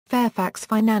Fairfax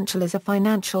Financial is a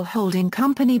financial holding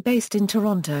company based in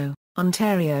Toronto,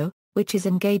 Ontario, which is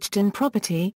engaged in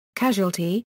property,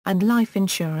 casualty, and life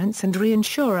insurance and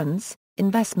reinsurance,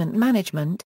 investment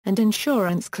management, and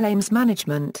insurance claims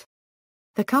management.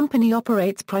 The company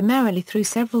operates primarily through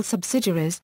several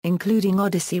subsidiaries, including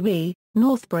Odyssey Re,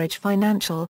 Northbridge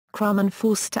Financial, Crum and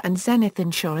Forster and Zenith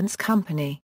Insurance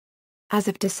Company. As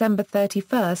of December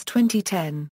 31,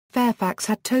 2010, Fairfax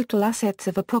had total assets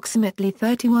of approximately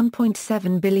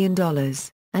 $31.7 billion,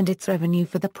 and its revenue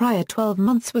for the prior 12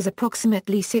 months was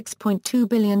approximately $6.2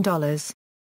 billion.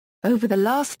 Over the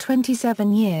last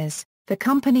 27 years, the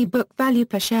company book value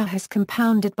per share has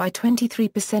compounded by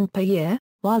 23% per year,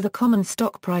 while the common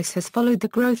stock price has followed the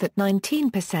growth at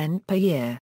 19% per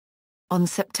year. On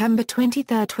September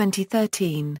 23,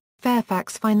 2013,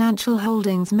 Fairfax Financial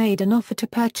Holdings made an offer to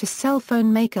purchase cell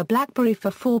phone maker BlackBerry for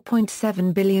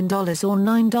 $4.7 billion or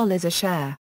 $9 a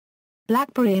share.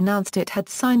 BlackBerry announced it had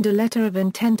signed a letter of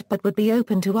intent but would be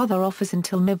open to other offers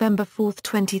until November 4,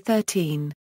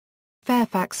 2013.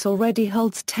 Fairfax already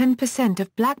holds 10%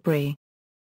 of BlackBerry.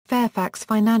 Fairfax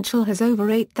Financial has over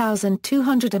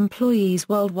 8,200 employees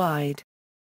worldwide.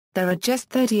 There are just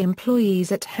 30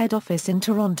 employees at head office in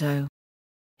Toronto.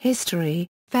 History: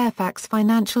 Fairfax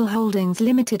Financial Holdings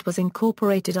Limited was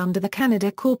incorporated under the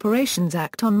Canada Corporations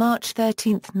Act on March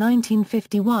 13,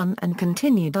 1951 and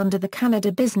continued under the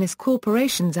Canada Business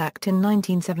Corporations Act in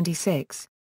 1976.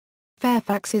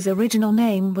 Fairfax's original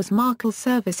name was Markel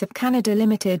Service of Canada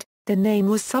Limited. The name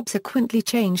was subsequently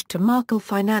changed to Markel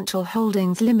Financial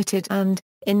Holdings Limited and,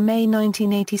 in May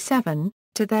 1987,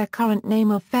 to their current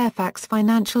name of Fairfax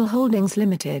Financial Holdings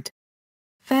Limited.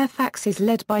 Fairfax is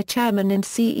led by Chairman and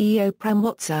CEO Prem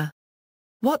Watsa.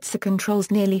 Watsa controls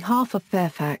nearly half of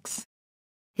Fairfax.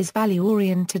 His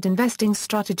value-oriented investing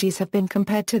strategies have been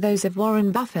compared to those of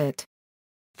Warren Buffett.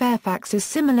 Fairfax is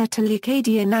similar to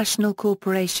Leucadia National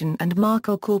Corporation and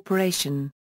Markel Corporation.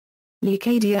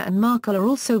 Leucadia and Markel are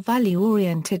also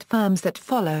value-oriented firms that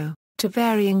follow, to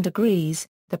varying degrees,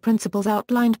 the principles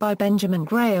outlined by Benjamin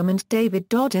Graham and David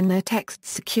Dodd in their texts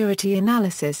Security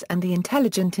Analysis and The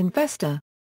Intelligent Investor.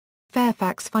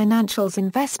 Fairfax Financial's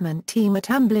investment team at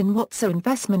Amblin Watsa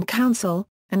Investment Counsel,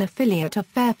 an affiliate of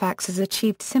Fairfax, has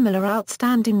achieved similar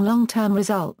outstanding long-term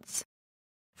results.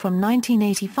 From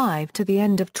 1985 to the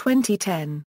end of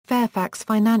 2010, Fairfax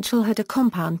Financial had a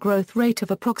compound growth rate of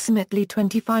approximately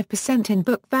 25% in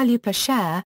book value per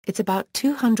share. It's about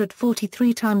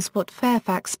 243 times what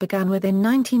Fairfax began with in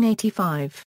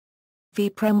 1985. V.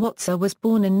 Prem Watsa was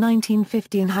born in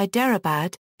 1950 in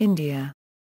Hyderabad, India.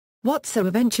 Watsa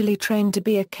eventually trained to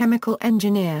be a chemical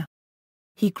engineer.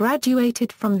 He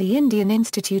graduated from the Indian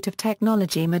Institute of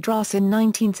Technology Madras in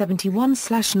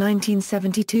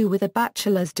 1971/1972 with a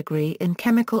bachelor's degree in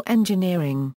chemical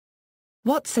engineering.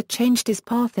 Watsa changed his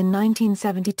path in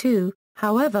 1972,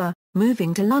 however,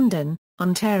 moving to London,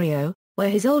 Ontario,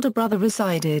 where his older brother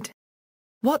resided.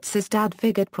 Watsa's dad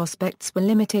figured prospects were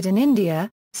limited in India,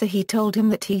 so he told him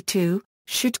that he too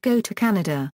should go to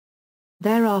Canada.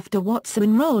 Thereafter Watsa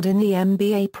enrolled in the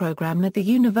MBA program at the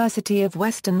University of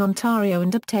Western Ontario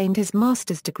and obtained his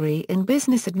master's degree in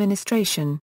business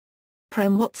administration.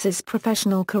 Prem Watsa's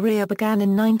professional career began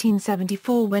in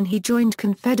 1974 when he joined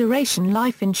Confederation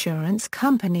Life Insurance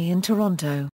Company in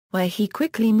Toronto, where he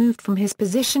quickly moved from his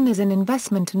position as an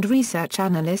investment and research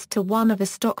analyst to one of a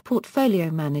stock portfolio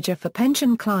manager for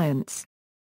pension clients.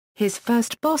 His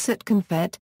first boss at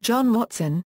Confed, John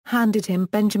Watson, handed him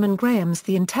Benjamin Graham's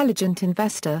The Intelligent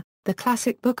Investor, the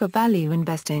classic book of value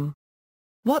investing.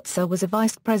 Watsa was a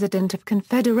vice president of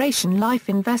Confederation Life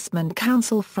Investment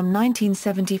Counsel from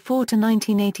 1974 to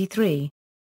 1983.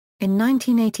 In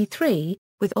 1983,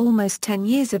 with almost 10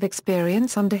 years of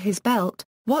experience under his belt,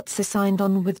 Watsa signed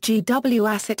on with GW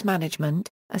Asset Management,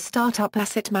 a startup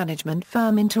asset management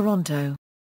firm in Toronto.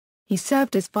 He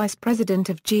served as vice president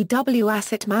of GW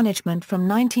Asset Management from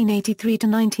 1983 to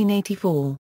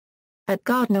 1984. At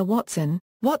Gardner Watson,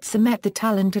 Watsa met the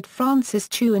talented Francis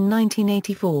Chu in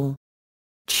 1984.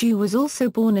 Chu was also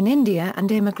born in India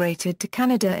and immigrated to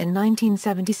Canada in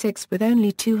 1976 with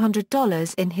only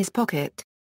 $200 in his pocket.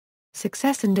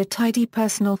 Success and a tidy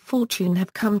personal fortune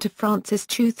have come to Francis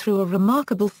Chu through a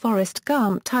remarkable Forrest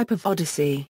Gump type of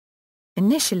odyssey.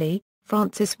 Initially,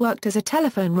 Francis worked as a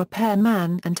telephone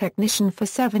repairman and technician for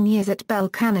 7 years at Bell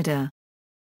Canada.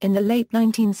 In the late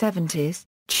 1970s,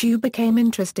 Chu became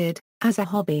interested, as a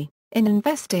hobby, in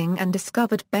investing and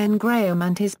discovered Ben Graham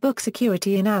and his book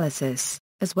Security Analysis,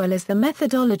 as well as the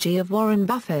methodology of Warren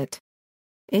Buffett.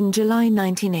 In July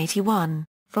 1981,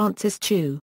 Francis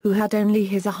Chu, who had only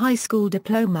his high school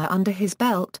diploma under his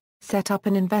belt, set up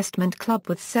an investment club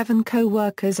with 7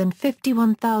 co-workers and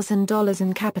 $51,000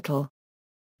 in capital.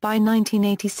 By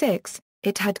 1986,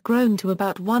 it had grown to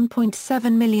about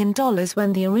 $1.7 million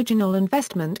when the original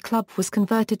investment club was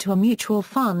converted to a mutual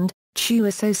fund, Chu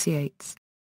Associates.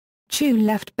 Chu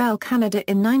left Bell Canada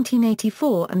in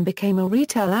 1984 and became a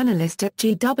retail analyst at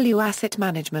GW Asset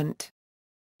Management.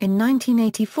 In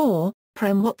 1984,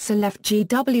 Prem Watsa left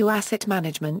GW Asset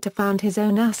Management to found his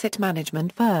own asset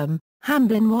management firm,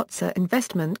 Hamblin Watsa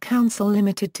Investment Counsel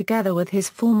Limited, together with his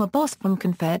former boss from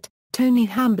Confet, Tony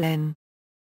Hamblin.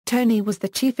 Tony was the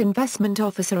chief investment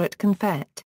officer at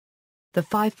Confet. The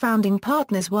 5 founding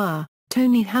partners were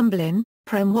Tony Hamblin,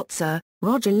 Prem Watsa,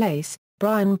 Roger Lace,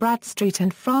 Brian Bradstreet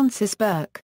and Francis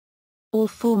Burke. All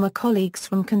former colleagues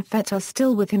from Confet are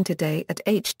still with him today at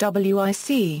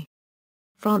HWIC.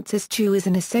 Francis Chu is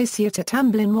an associate at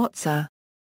Hamblin Watsa.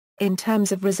 In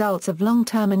terms of results of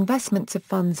long-term investments of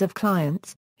funds of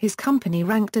clients, his company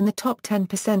ranked in the top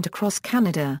 10% across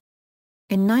Canada.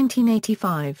 In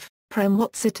 1985, Prem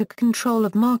Watsa took control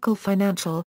of Markel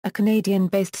Financial, a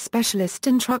Canadian-based specialist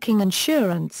in trucking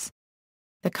insurance.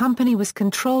 The company was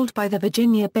controlled by the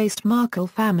Virginia-based Markel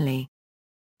family.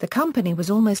 The company was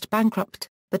almost bankrupt,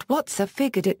 but Watsa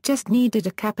figured it just needed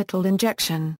a capital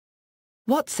injection.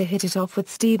 Watsa hit it off with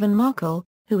Stephen Markel,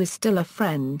 who is still a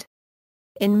friend.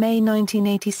 In May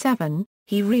 1987,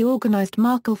 he reorganized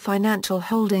Markel Financial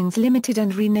Holdings Limited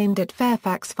and renamed it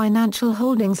Fairfax Financial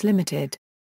Holdings Limited.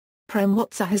 Prem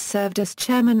Watsa has served as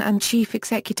chairman and chief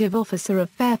executive officer of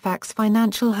Fairfax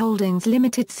Financial Holdings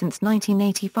Limited since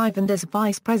 1985 and as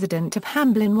vice president of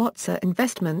Hamblin Watsa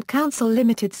Investment Counsel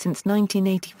Limited since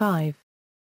 1985.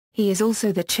 He is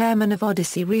also the chairman of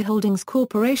Odyssey Re Holdings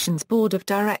Corporation's board of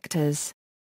directors.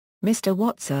 Mr.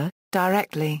 Watsa,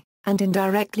 directly, and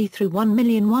indirectly through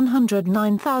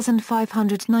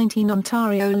 1,109,519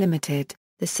 Ontario Limited,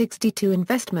 the 62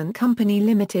 Investment Company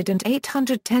Limited and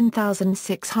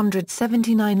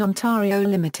 810,679 Ontario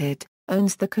Limited,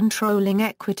 owns the controlling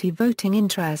equity voting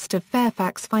interest of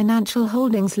Fairfax Financial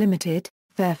Holdings Limited,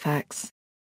 Fairfax.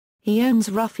 He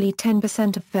owns roughly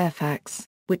 10% of Fairfax,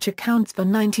 which accounts for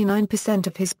 99%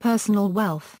 of his personal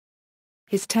wealth.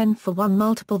 His 10-for-1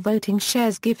 multiple voting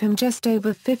shares give him just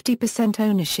over 50%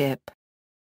 ownership.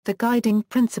 The guiding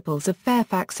principles of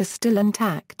Fairfax are still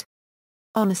intact.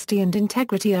 Honesty and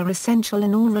integrity are essential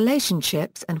in all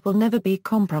relationships and will never be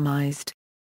compromised.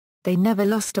 They never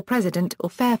lost a president or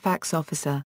Fairfax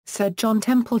officer. Sir John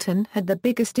Templeton had the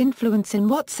biggest influence in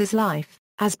Watsa's life,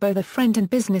 as both a friend and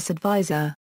business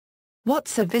advisor.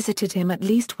 Watsa visited him at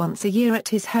least once a year at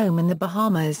his home in the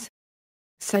Bahamas.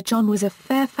 Sir John was a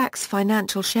Fairfax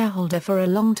Financial shareholder for a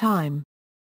long time.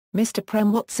 Mr.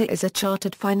 Prem Watsa is a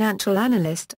chartered financial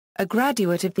analyst, a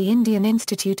graduate of the Indian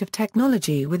Institute of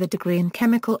Technology with a degree in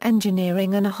chemical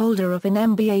engineering and a holder of an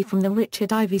MBA from the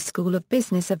Richard Ivey School of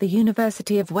Business of the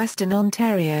University of Western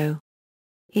Ontario.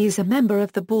 He is a member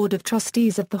of the Board of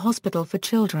Trustees of the Hospital for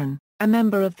Children, a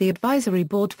member of the Advisory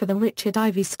Board for the Richard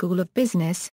Ivey School of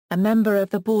Business, a member of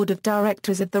the Board of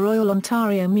Directors of the Royal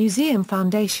Ontario Museum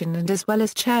Foundation and as well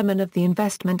as chairman of the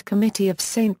Investment Committee of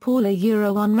St. Paula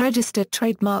Unregistered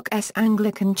Trademark S.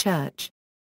 Anglican Church.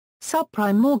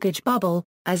 Subprime mortgage bubble.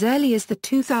 As early as the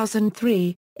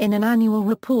 2003, in an annual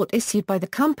report issued by the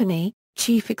company,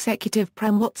 Chief Executive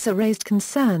Prem Watsa raised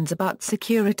concerns about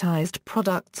securitized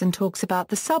products and talks about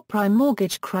the subprime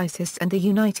mortgage crisis and the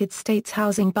United States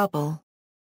housing bubble.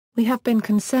 We have been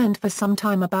concerned for some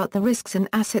time about the risks in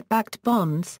asset-backed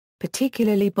bonds,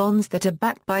 particularly bonds that are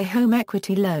backed by home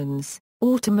equity loans,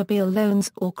 automobile loans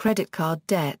or credit card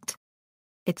debt.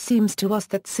 It seems to us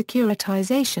that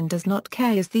securitization does not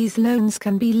care as these loans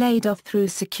can be laid off through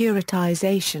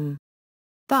securitization.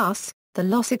 Thus, the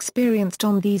loss experienced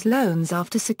on these loans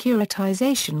after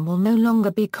securitization will no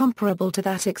longer be comparable to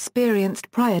that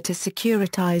experienced prior to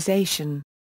securitization.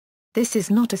 This is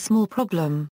not a small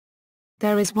problem.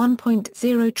 There is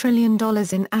 $1.0 trillion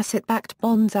in asset-backed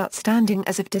bonds outstanding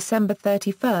as of December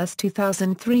 31,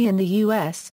 2003 in the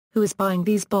U.S., who is buying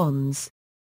these bonds?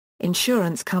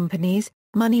 Insurance companies,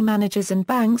 money managers and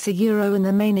banks in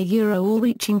the main all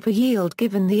reaching for yield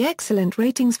given the excellent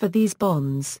ratings for these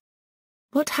bonds.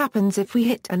 What happens if we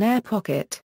hit an air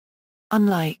pocket?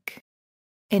 Unlike.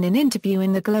 In an interview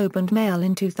in the Globe and Mail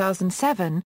in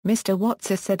 2007, Mr.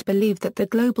 Watsa said believed that the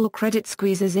global credit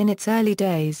squeeze is in its early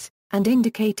days, and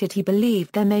indicated he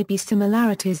believed there may be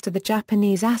similarities to the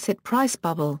Japanese asset price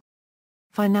bubble.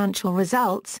 Financial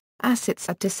results, assets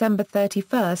at December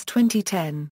 31,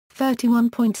 2010,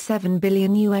 $31.7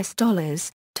 billion,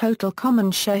 total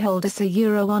common shareholders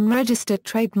unregistered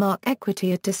trademark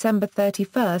equity at December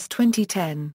 31,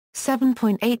 2010,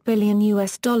 $7.8 billion or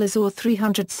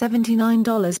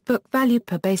 $379 book value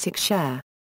per basic share.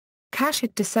 Cash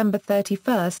at December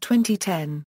 31,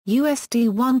 2010, USD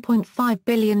 $1.5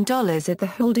 billion at the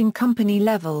holding company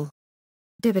level.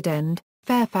 Dividend: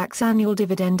 Fairfax annual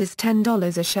dividend is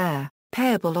 $10 a share,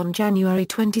 payable on January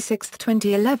 26,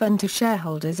 2011 to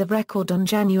shareholders of record on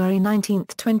January 19,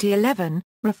 2011,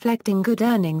 reflecting good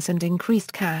earnings and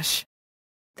increased cash.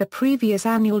 The previous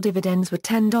annual dividends were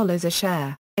 $10 a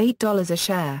share, $8 a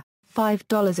share,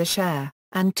 $5 a share,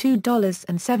 and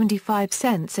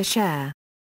 $2.75 a share.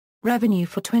 Revenue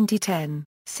for 2010,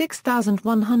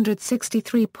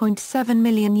 $6,163.7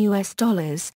 million.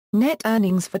 Net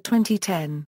earnings for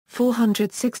 2010,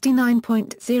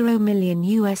 $469.0 million.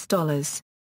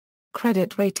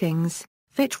 Credit ratings: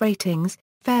 Fitch Ratings,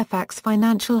 Fairfax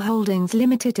Financial Holdings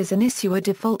Limited is an issuer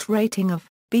default rating of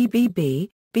BBB,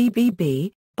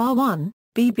 BBB, bar 1,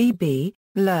 BBB,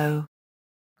 low.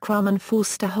 Crum and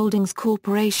Forster Holdings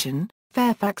Corporation,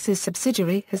 Fairfax's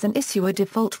subsidiary, has an issuer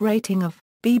default rating of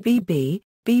BBB,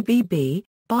 BBB,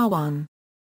 bar 1.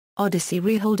 Odyssey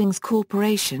Re Holdings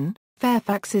Corporation,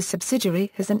 Fairfax's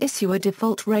subsidiary, has an issuer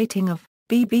default rating of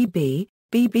BBB,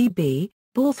 BBB,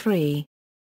 bar 3.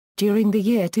 During the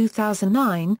year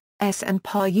 2009,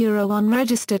 S&P Euro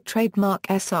unregistered trademark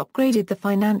S upgraded the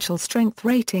financial strength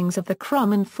ratings of the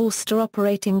Crum and Forster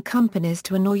operating companies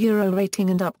to an Euro rating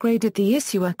and upgraded the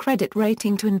issuer credit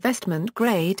rating to investment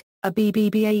grade, a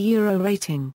BBBA Euro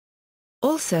rating.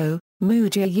 Also,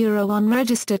 Moody's Euro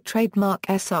unregistered trademark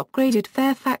S upgraded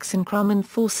Fairfax and Crum and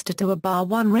Forster to a bar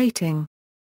 1 rating.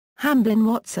 Hamblin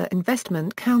Watsa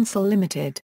Investment Counsel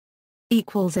Limited.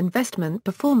 Investment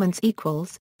performance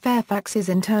Fairfax's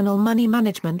internal money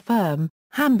management firm,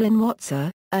 Hamblin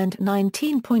Watsa, earned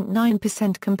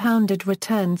 19.9% compounded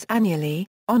returns annually,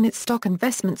 on its stock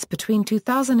investments between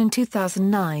 2000 and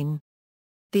 2009.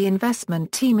 The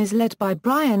investment team is led by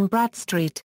Brian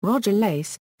Bradstreet, Roger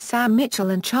Lace, Sam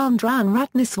Mitchell and Chandran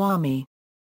Ratnaswamy.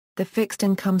 The fixed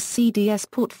income CDS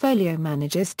portfolio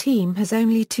managers team has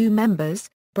only 2 members,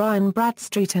 Brian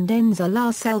Bradstreet and Enza La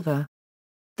Selva.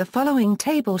 The following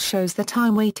table shows the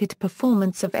time-weighted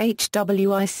performance of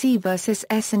HWIC versus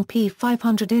S&P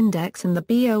 500 Index and the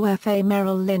BofA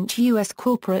Merrill Lynch U.S.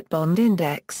 Corporate Bond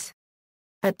Index.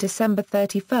 At December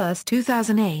 31,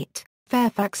 2008,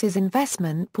 Fairfax's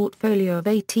investment portfolio of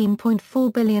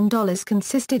 $18.4 billion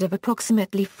consisted of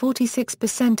approximately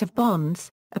 46% of bonds,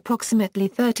 approximately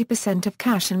 30% of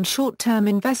cash and short-term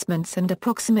investments and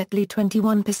approximately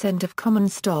 21% of common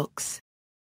stocks.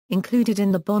 Included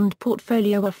in the bond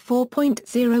portfolio are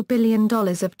 $4.0 billion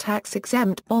of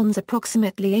tax-exempt bonds,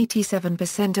 approximately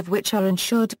 87% of which are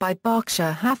insured by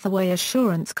Berkshire Hathaway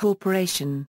Assurance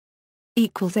Corporation.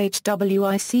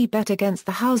 HWIC bet against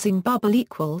the housing bubble.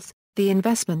 The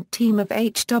investment team of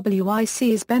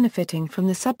HWIC is benefiting from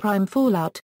the subprime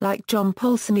fallout, like John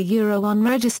Paulson, a Euro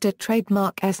unregistered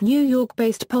trademark S New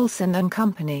York-based Paulson &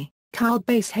 Company, Carl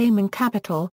Bass Hayman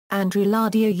Capital, Andrew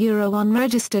Lardy, a Euro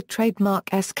unregistered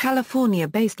trademark S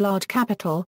California-based Large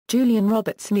Capital, Julian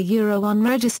Robertson, a Euro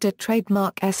unregistered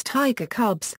trademark S Tiger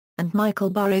Cubs, and Michael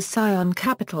Burry's Scion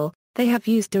Capital. They have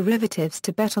used derivatives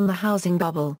to bet on the housing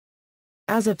bubble.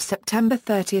 As of September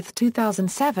 30,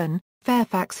 2007,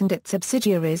 Fairfax and its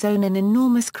subsidiaries own an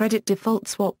enormous credit default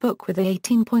swap book with a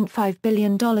 $18.5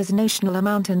 billion notional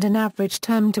amount and an average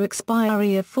term to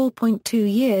expiry of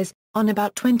 4.2 years, on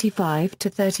about 25 to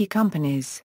 30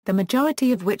 companies, the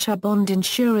majority of which are bond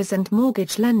insurers and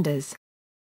mortgage lenders.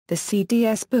 The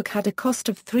CDS book had a cost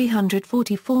of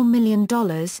 $344 million,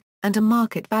 and a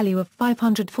market value of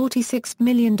 $546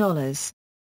 million.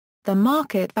 The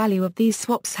market value of these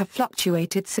swaps have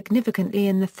fluctuated significantly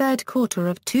in the third quarter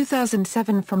of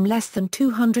 2007 from less than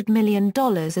 $200 million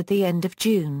at the end of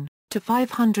June, to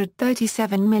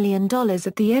 $537 million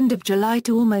at the end of July,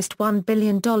 to almost $1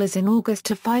 billion in August,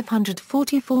 to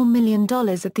 $544 million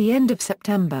at the end of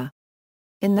September.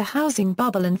 In the housing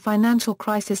bubble and financial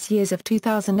crisis years of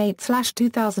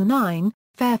 2008-2009,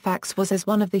 Fairfax was as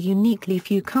one of the uniquely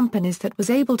few companies that was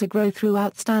able to grow through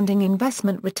outstanding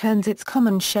investment returns its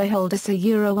common shareholders a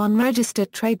Euro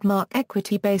unregistered trademark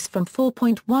equity base from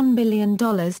 $4.1 billion to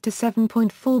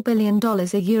 $7.4 billion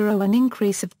a Euro, an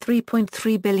increase of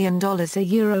 $3.3 billion a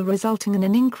Euro, resulting in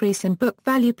an increase in book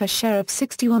value per share of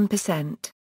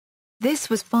 61%. This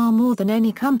was far more than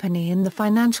any company in the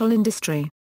financial industry.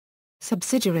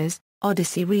 Subsidiaries: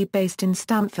 Odyssey Re, based in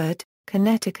Stamford,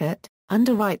 Connecticut,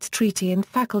 underwrites treaty and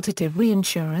facultative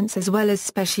reinsurance as well as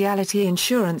specialty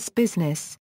insurance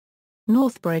business.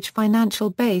 Northbridge Financial,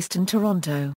 based in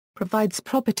Toronto, provides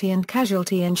property and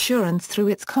casualty insurance through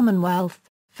its Commonwealth,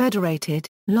 Federated,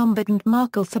 Lombard and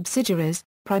Markel subsidiaries,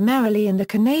 primarily in the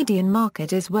Canadian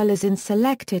market as well as in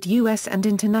selected U.S. and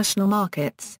international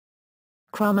markets.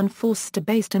 Crum and Forster,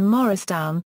 based in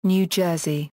Morristown, New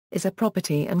Jersey, is a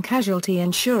property and casualty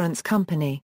insurance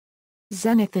company.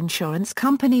 Zenith Insurance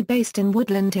Company, based in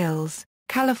Woodland Hills,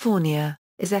 California,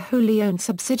 is a wholly owned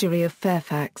subsidiary of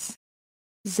Fairfax.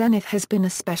 Zenith has been a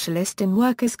specialist in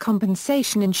workers'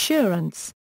 compensation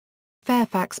insurance.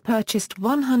 Fairfax purchased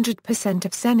 100%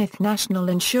 of Zenith National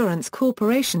Insurance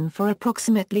Corporation for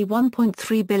approximately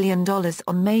 $1.3 billion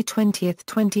on May 20,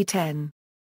 2010.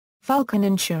 Falcon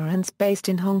Insurance, based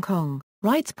in Hong Kong,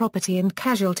 writes property and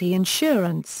casualty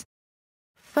insurance.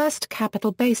 First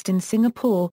Capital, based in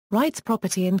Singapore, writes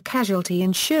property and casualty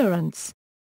insurance.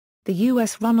 The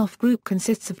U.S. runoff group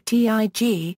consists of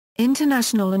TIG,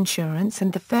 International Insurance,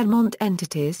 and the Fairmont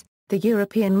entities. The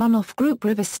European runoff group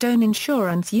Riverstone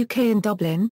Insurance UK in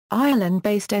Dublin,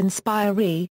 Ireland-based Inspire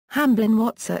Re, Hamblin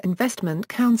Watsa Investment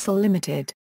Counsel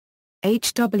Limited.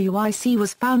 HWIC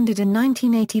was founded in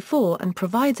 1984 and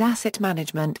provides asset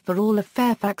management for all of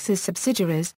Fairfax's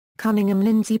subsidiaries. Cunningham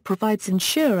Lindsey provides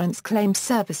insurance claims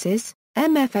services.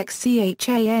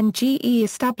 MFX-CHANGE,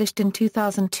 established in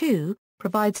 2002,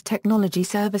 provides technology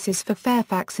services for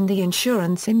Fairfax in the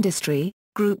insurance industry.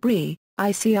 Group Re,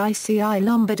 ICICI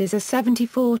Lombard is a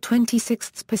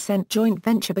 74.26% joint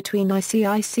venture between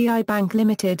ICICI Bank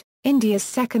Limited, India's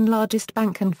second-largest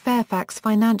bank, and Fairfax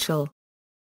Financial.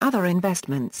 Other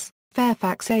investments: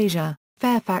 Fairfax Asia.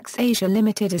 Fairfax Asia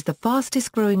Limited is the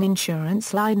fastest-growing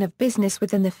insurance line of business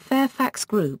within the Fairfax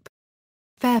Group.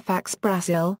 Fairfax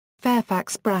Brasil.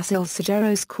 Fairfax Brasil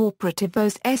Seguros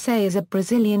Corporativos SA is a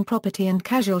Brazilian property and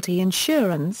casualty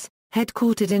insurance,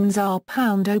 headquartered in São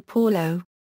Paulo.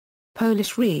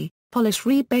 Polish Re. Polish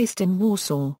Re, based in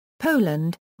Warsaw,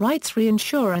 Poland, writes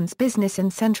reinsurance business in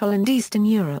Central and Eastern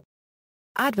Europe.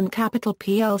 Advent Capital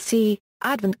plc.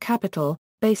 Advent Capital,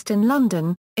 based in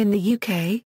London, in the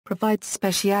UK, provides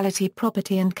specialty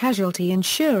property and casualty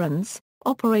insurance,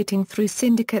 operating through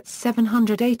syndicates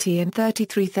 780 and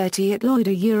 3330 at Lloyd's,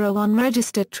 Euro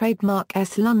unregistered trademark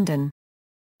S London.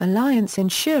 Alliance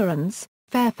Insurance.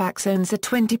 Fairfax owns a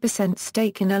 20%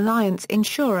 stake in Alliance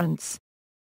Insurance.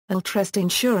 Altrust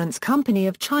Insurance Company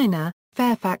of China.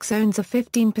 Fairfax owns a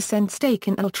 15% stake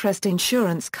in Altrust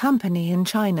Insurance Company in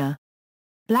China.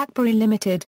 BlackBerry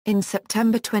Limited. In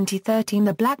September 2013,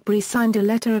 the BlackBerry signed a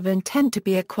letter of intent to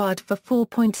be acquired for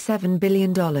 $4.7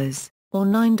 billion, or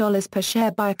 $9 per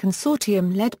share, by a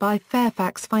consortium led by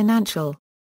Fairfax Financial.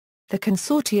 The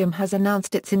consortium has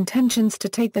announced its intentions to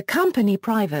take the company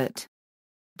private.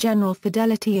 General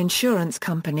Fidelity Insurance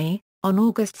Company. On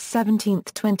August 17,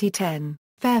 2010,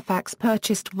 Fairfax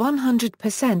purchased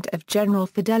 100% of General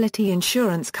Fidelity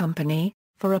Insurance Company,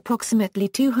 for approximately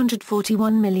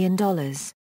 $241 million.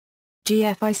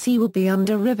 GFIC will be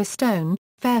under Riverstone,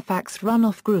 Fairfax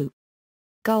runoff group.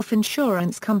 Gulf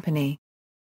Insurance Company.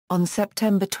 On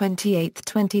September 28,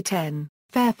 2010,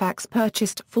 Fairfax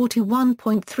purchased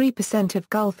 41.3% of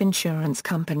Gulf Insurance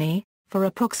Company, for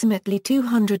approximately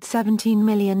 $217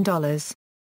 million.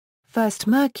 First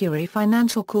Mercury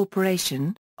Financial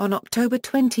Corporation. On October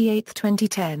 28,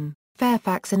 2010,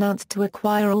 Fairfax announced to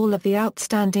acquire all of the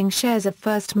outstanding shares of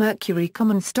First Mercury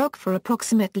common stock for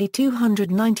approximately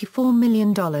 $294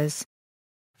 million.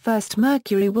 First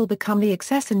Mercury will become the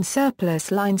excess and surplus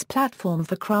lines platform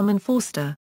for Crum and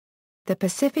Forster. The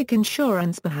Pacific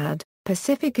Insurance Berhad.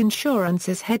 Pacific Insurance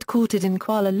is headquartered in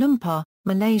Kuala Lumpur,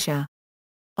 Malaysia.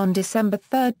 On December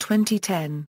 3,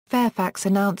 2010, Fairfax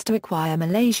announced to acquire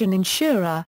Malaysian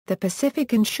insurer, the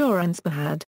Pacific Insurance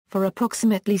Berhad, for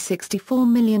approximately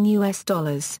 $64 million.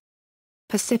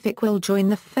 Pacific will join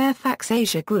the Fairfax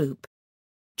Asia Group.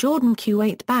 Jordan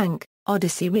Kuwait Bank.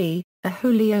 Odyssey Re, a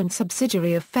wholly owned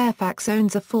subsidiary of Fairfax,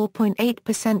 owns a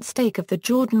 4.8% stake of the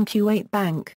Jordan Kuwait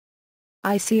Bank.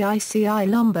 ICICI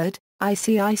Lombard.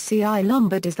 ICICI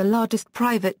Lombard is the largest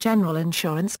private general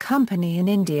insurance company in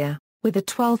India, with a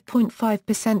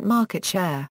 12.5% market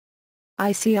share.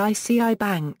 ICICI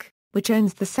Bank, which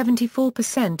owns the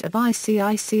 74% of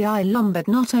ICICI Lombard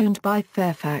not owned by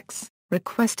Fairfax,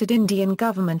 requested Indian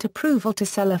government approval to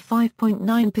sell a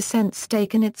 5.9%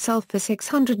 stake in itself for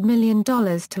 $600 million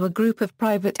to a group of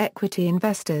private equity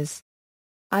investors.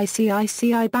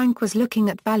 ICICI Bank was looking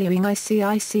at valuing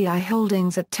ICICI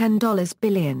Holdings at $10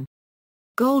 billion.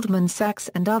 Goldman Sachs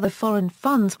and other foreign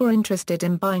funds were interested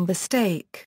in buying the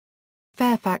stake.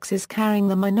 Fairfax is carrying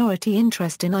the minority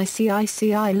interest in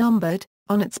ICICI Lombard,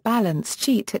 on its balance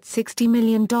sheet at $60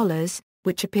 million,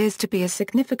 which appears to be a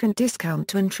significant discount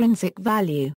to intrinsic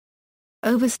value.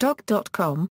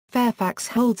 Overstock.com. Fairfax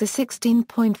holds a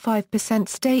 16.5%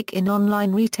 stake in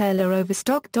online retailer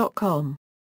Overstock.com.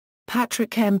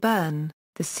 Patrick M. Byrne,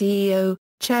 the CEO,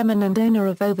 chairman and owner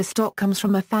of Overstock, comes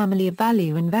from a family of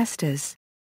value investors.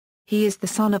 He is the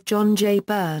son of John J.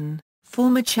 Byrne,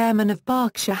 former chairman of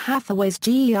Berkshire Hathaway's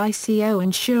GEICO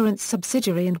insurance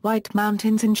subsidiary and White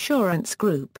Mountains Insurance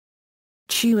Group.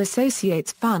 Chu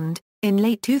Associates Fund. In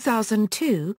late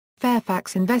 2002,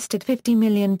 Fairfax invested $50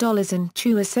 million in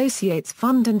Chu Associates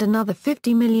Fund and another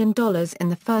 $50 million in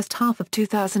the first half of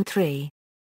 2003.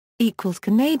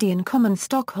 Canadian common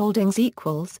stock holdings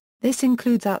equals. This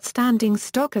includes outstanding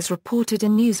stock as reported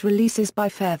in news releases by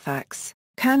Fairfax,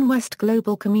 CanWest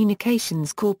Global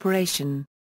Communications Corporation,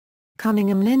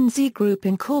 Cunningham Lindsey Group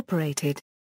Incorporated,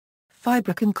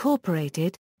 Fibroc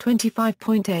Incorporated,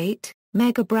 25.8%,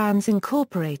 Mega Brands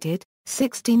Incorporated,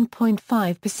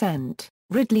 16.5%,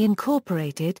 Ridley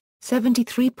Incorporated,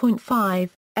 73.5%,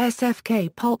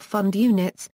 SFK Pulp Fund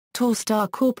Units,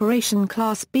 Torstar Corporation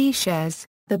Class B shares,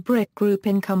 the Brick Group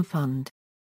Income Fund.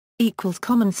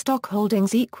 Common stock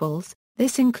holdings equals.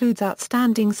 This includes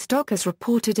outstanding stock as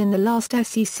reported in the last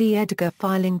SEC EDGAR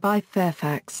filing by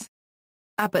Fairfax.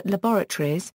 Abbott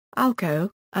Laboratories, Alco,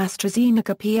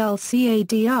 AstraZeneca plc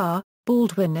ADR,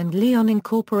 Baldwin and Leon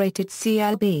Incorporated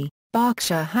CLB,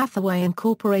 Berkshire Hathaway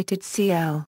Incorporated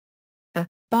CL.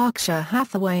 Berkshire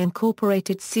Hathaway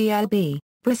Incorporated CLB,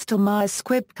 Bristol Myers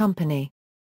Squibb Company.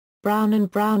 Brown &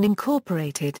 Brown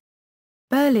Incorporated.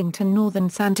 Burlington Northern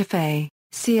Santa Fe,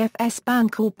 CFS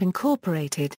Bancorp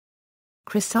Incorporated.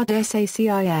 Crisada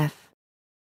SACIF.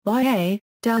 YA,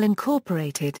 Dell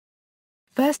Incorporated.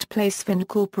 First Place Fin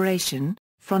Corporation,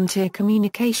 Frontier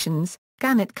Communications,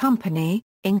 Gannett Company,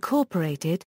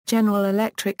 Incorporated, General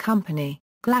Electric Company,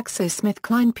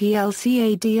 GlaxoSmithKline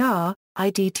plc ADR,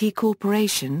 IDT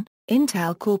Corporation,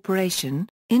 Intel Corporation,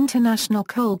 International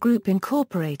Coal Group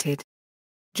Incorporated.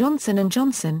 Johnson &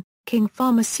 Johnson, King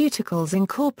Pharmaceuticals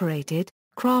Incorporated,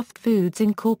 Kraft Foods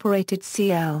Incorporated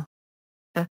CL.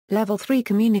 Level 3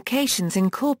 Communications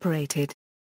Incorporated.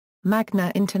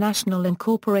 Magna International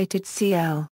Incorporated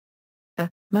CL.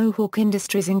 Mohawk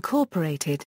Industries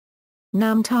Incorporated.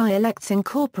 Namtai Elects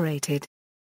Incorporated.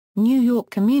 New York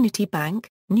Community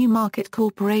Bank, New Market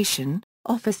Corporation,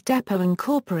 Office Depot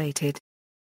Incorporated.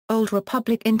 Old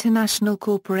Republic International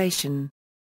Corporation.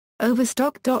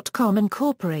 Overstock.com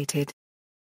Incorporated.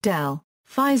 Dell,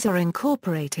 Pfizer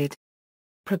Incorporated.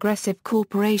 Progressive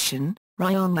Corporation,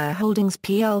 Ryanair Holdings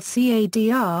plc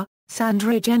ADR,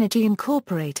 Sandridge Energy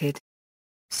Incorporated.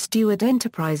 Steward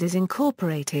Enterprises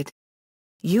Incorporated.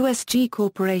 USG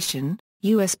Corporation,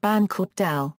 US Bancorp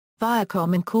Dell,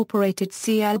 Viacom Incorporated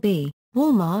CLB,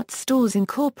 Walmart Stores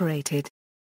Incorporated.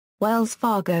 Wells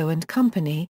Fargo and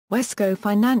Company, Wesco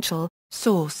Financial,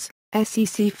 Source,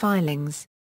 SEC Filings.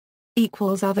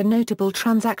 Other notable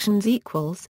transactions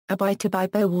equals, Abai to buy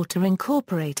Bowater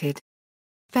Incorporated.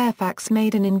 Fairfax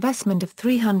made an investment of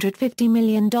 $350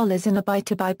 million in Abai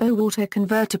to buy Bowater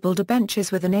convertible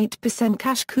debentures with an 8%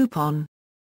 cash coupon.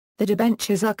 The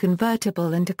debentures are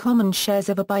convertible into common shares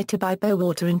of Abai to buy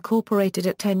Bowater Incorporated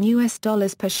at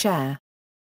 $10 per share.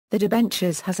 The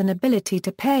debentures has an ability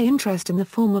to pay interest in the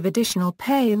form of additional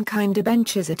pay-in-kind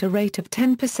debentures at a rate of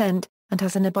 10%, and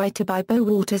has an Abai to buy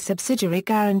Bowater subsidiary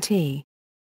guarantee.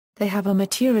 They have a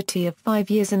maturity of 5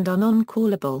 years and are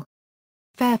non-callable.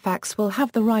 Fairfax will have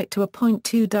the right to appoint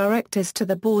 2 directors to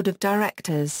the board of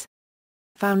directors.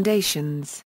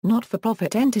 Foundations,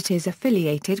 not-for-profit entities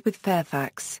affiliated with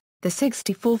Fairfax, the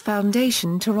 64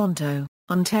 Foundation Toronto,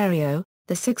 Ontario,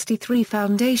 the 63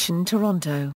 Foundation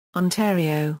Toronto,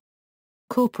 Ontario.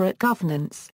 Corporate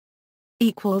governance.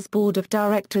 Board of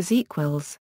directors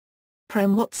equals.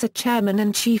 Prem Watsa Chairman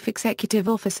and Chief Executive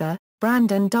Officer,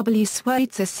 Brandon W.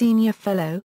 Schweitzer Senior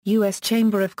Fellow, U.S.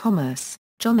 Chamber of Commerce.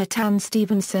 Jonathan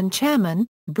Stevenson Chairman,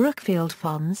 Brookfield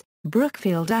Funds,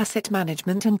 Brookfield Asset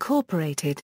Management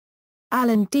Incorporated.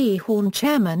 Alan D. Horn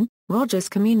Chairman, Rogers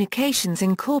Communications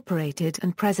Incorporated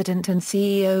and President and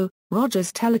CEO,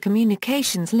 Rogers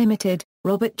Telecommunications Limited.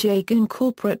 Robert J. Goon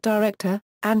Corporate Director,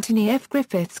 Anthony F.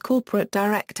 Griffiths Corporate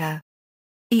Director.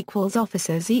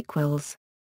 Officers equals.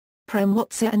 Prem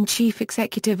Watsa and Chief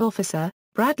Executive Officer,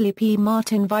 Bradley P.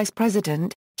 Martin Vice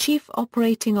President, Chief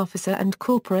Operating Officer and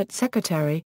Corporate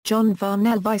Secretary, John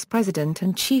Varnell Vice President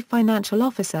and Chief Financial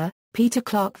Officer, Peter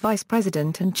Clark Vice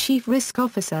President and Chief Risk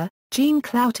Officer, Jean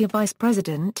Cloutier Vice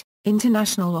President,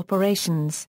 International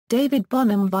Operations, David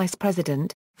Bonham Vice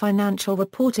President, Financial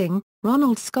Reporting,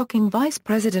 Ronald Skocking Vice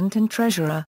President and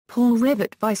Treasurer, Paul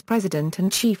Rivett Vice President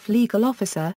and Chief Legal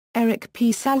Officer, Eric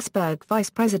P. Salzberg Vice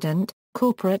President,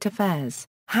 Corporate Affairs,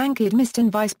 Hank Edmiston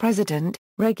Vice President,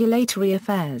 Regulatory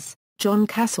Affairs, John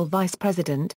Castle Vice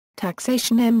President,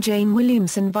 Taxation M. Jane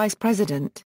Williamson Vice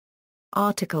President.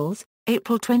 Articles,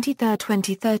 April 23,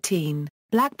 2013,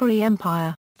 BlackBerry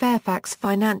Empire, Fairfax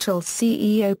Financial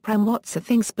CEO Prem Watsa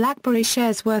thinks BlackBerry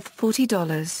shares worth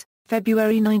 $40.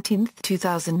 February 19,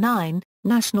 2009,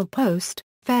 National Post,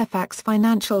 Fairfax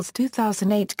Financial's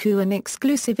 2008 coup. An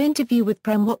exclusive interview with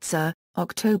Prem Watsa,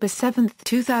 October 7,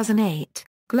 2008,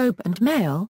 Globe and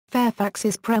Mail,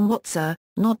 Fairfax's Prem Watsa,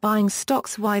 not buying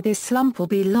stocks, why this slump will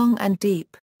be long and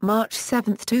deep, March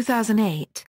 7,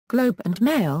 2008, Globe and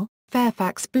Mail,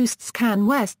 Fairfax boosts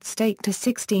CanWest stake to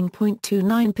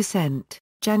 16.29%,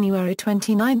 January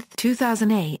 29,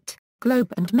 2008,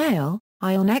 Globe and Mail,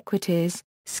 Ion Equities,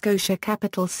 Scotia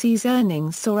Capital sees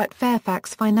earnings soar at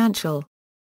Fairfax Financial.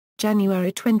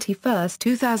 January 21,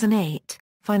 2008,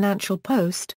 Financial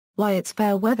Post, why it's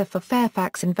fair weather for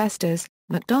Fairfax investors,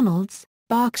 McDonald's,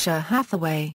 Berkshire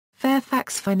Hathaway,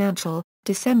 Fairfax Financial,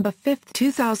 December 5,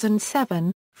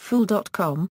 2007,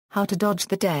 Fool.com, how to dodge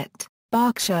the debt,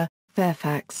 Berkshire,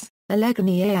 Fairfax,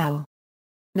 Allegheny al.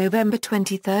 November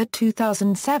 23,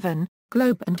 2007,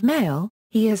 Globe and Mail,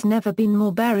 he has never been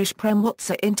more bearish. Prem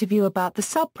Watsa interview about the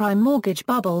subprime mortgage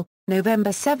bubble,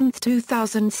 November 7,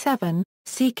 2007,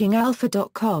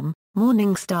 SeekingAlpha.com,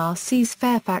 Morningstar sees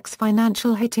Fairfax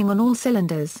Financial hitting on all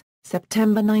cylinders,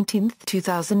 September 19,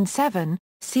 2007,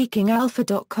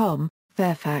 SeekingAlpha.com,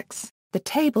 Fairfax, the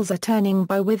tables are turning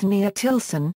by Whitney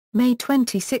Tilson, May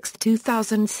 26,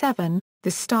 2007,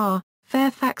 The Star,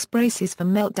 Fairfax braces for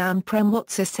meltdown. Prem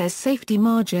Watsa says safety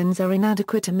margins are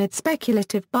inadequate amid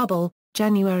speculative bubble,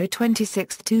 January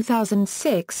 26,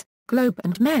 2006, Globe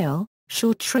and Mail,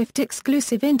 short shrift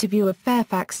exclusive interview of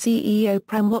Fairfax CEO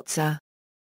Prem Watsa.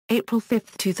 April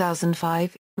 5,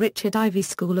 2005, Richard Ivey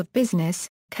School of Business,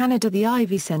 Canada, the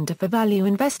Ivey Centre for Value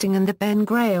Investing and the Ben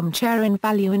Graham Chair in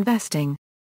Value Investing.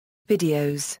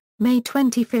 Videos, May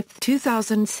 25,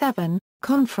 2007,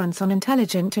 Conference on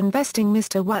Intelligent Investing.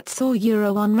 Mr.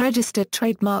 Watsa unregistered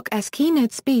trademark S.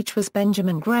 keynote speech was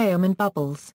Benjamin Graham in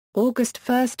Bubbles, August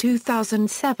 1,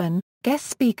 2007, guest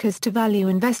speakers to Value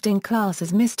Investing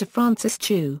classes Mr. Francis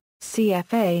Chu,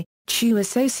 CFA, Chu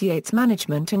Associates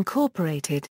Management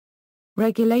Incorporated.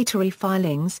 Regulatory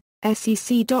filings,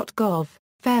 SEC.gov,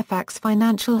 Fairfax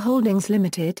Financial Holdings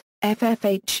Limited,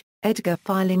 FFH, Edgar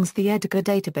filings. The Edgar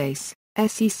database,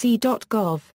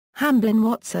 SEC.gov, Hamblin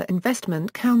Watsa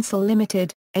Investment Counsel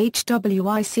Limited,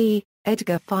 HWIC,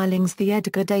 Edgar filings. The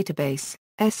Edgar database,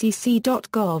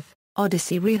 SEC.gov,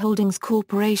 Odyssey Re Holdings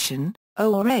Corporation,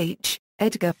 ORH,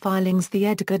 Edgar filings. The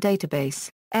Edgar database,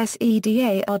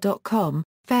 SEDAR.com,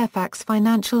 Fairfax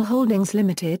Financial Holdings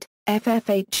Limited,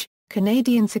 FFH,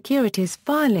 Canadian Securities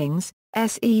filings,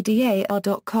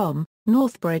 SEDAR.com,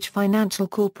 Northbridge Financial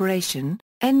Corporation,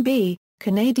 NB,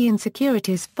 Canadian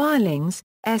Securities filings,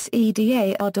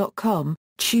 SEDAR.com,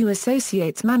 Chu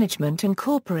Associates Management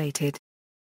Incorporated.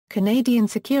 Canadian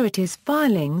Securities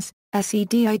filings,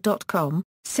 SEDI.com,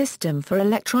 System for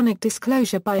Electronic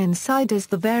Disclosure by Insiders.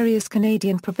 The various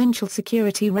Canadian provincial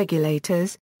security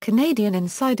regulators,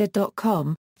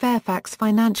 CanadianInsider.com, Fairfax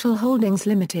Financial Holdings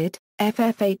Limited,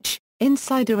 FFH,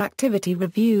 Insider Activity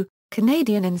Review,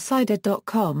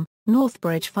 CanadianInsider.com,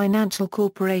 Northbridge Financial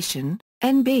Corporation,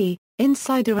 NB,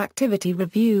 Insider Activity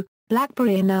Review.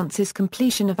 BlackBerry announces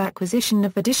completion of acquisition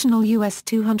of additional US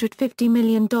 $250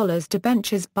 million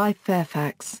debentures by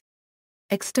Fairfax.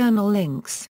 External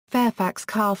links, Fairfax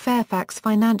Car, Fairfax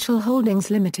Financial Holdings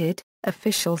Limited,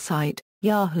 official site,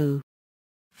 Yahoo!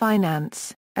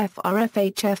 Finance,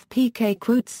 FRFHFPK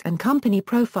quotes and company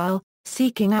profile,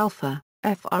 Seeking Alpha,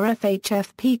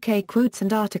 FRFHFPK quotes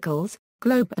and articles,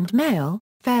 Globe and Mail,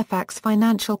 Fairfax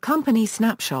Financial Company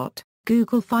snapshot,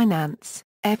 Google Finance,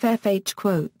 FFH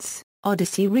quotes,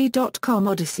 OdysseyRe.com,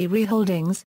 Odyssey Re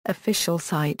Holdings, official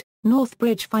site,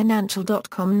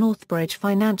 NorthbridgeFinancial.com, Northbridge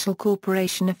Financial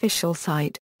Corporation official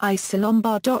site,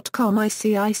 ICIlombard.com,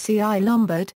 ICICI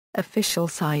Lombard, official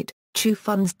site,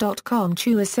 ChuFunds.com,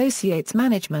 Chu Associates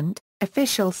Management,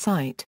 official site,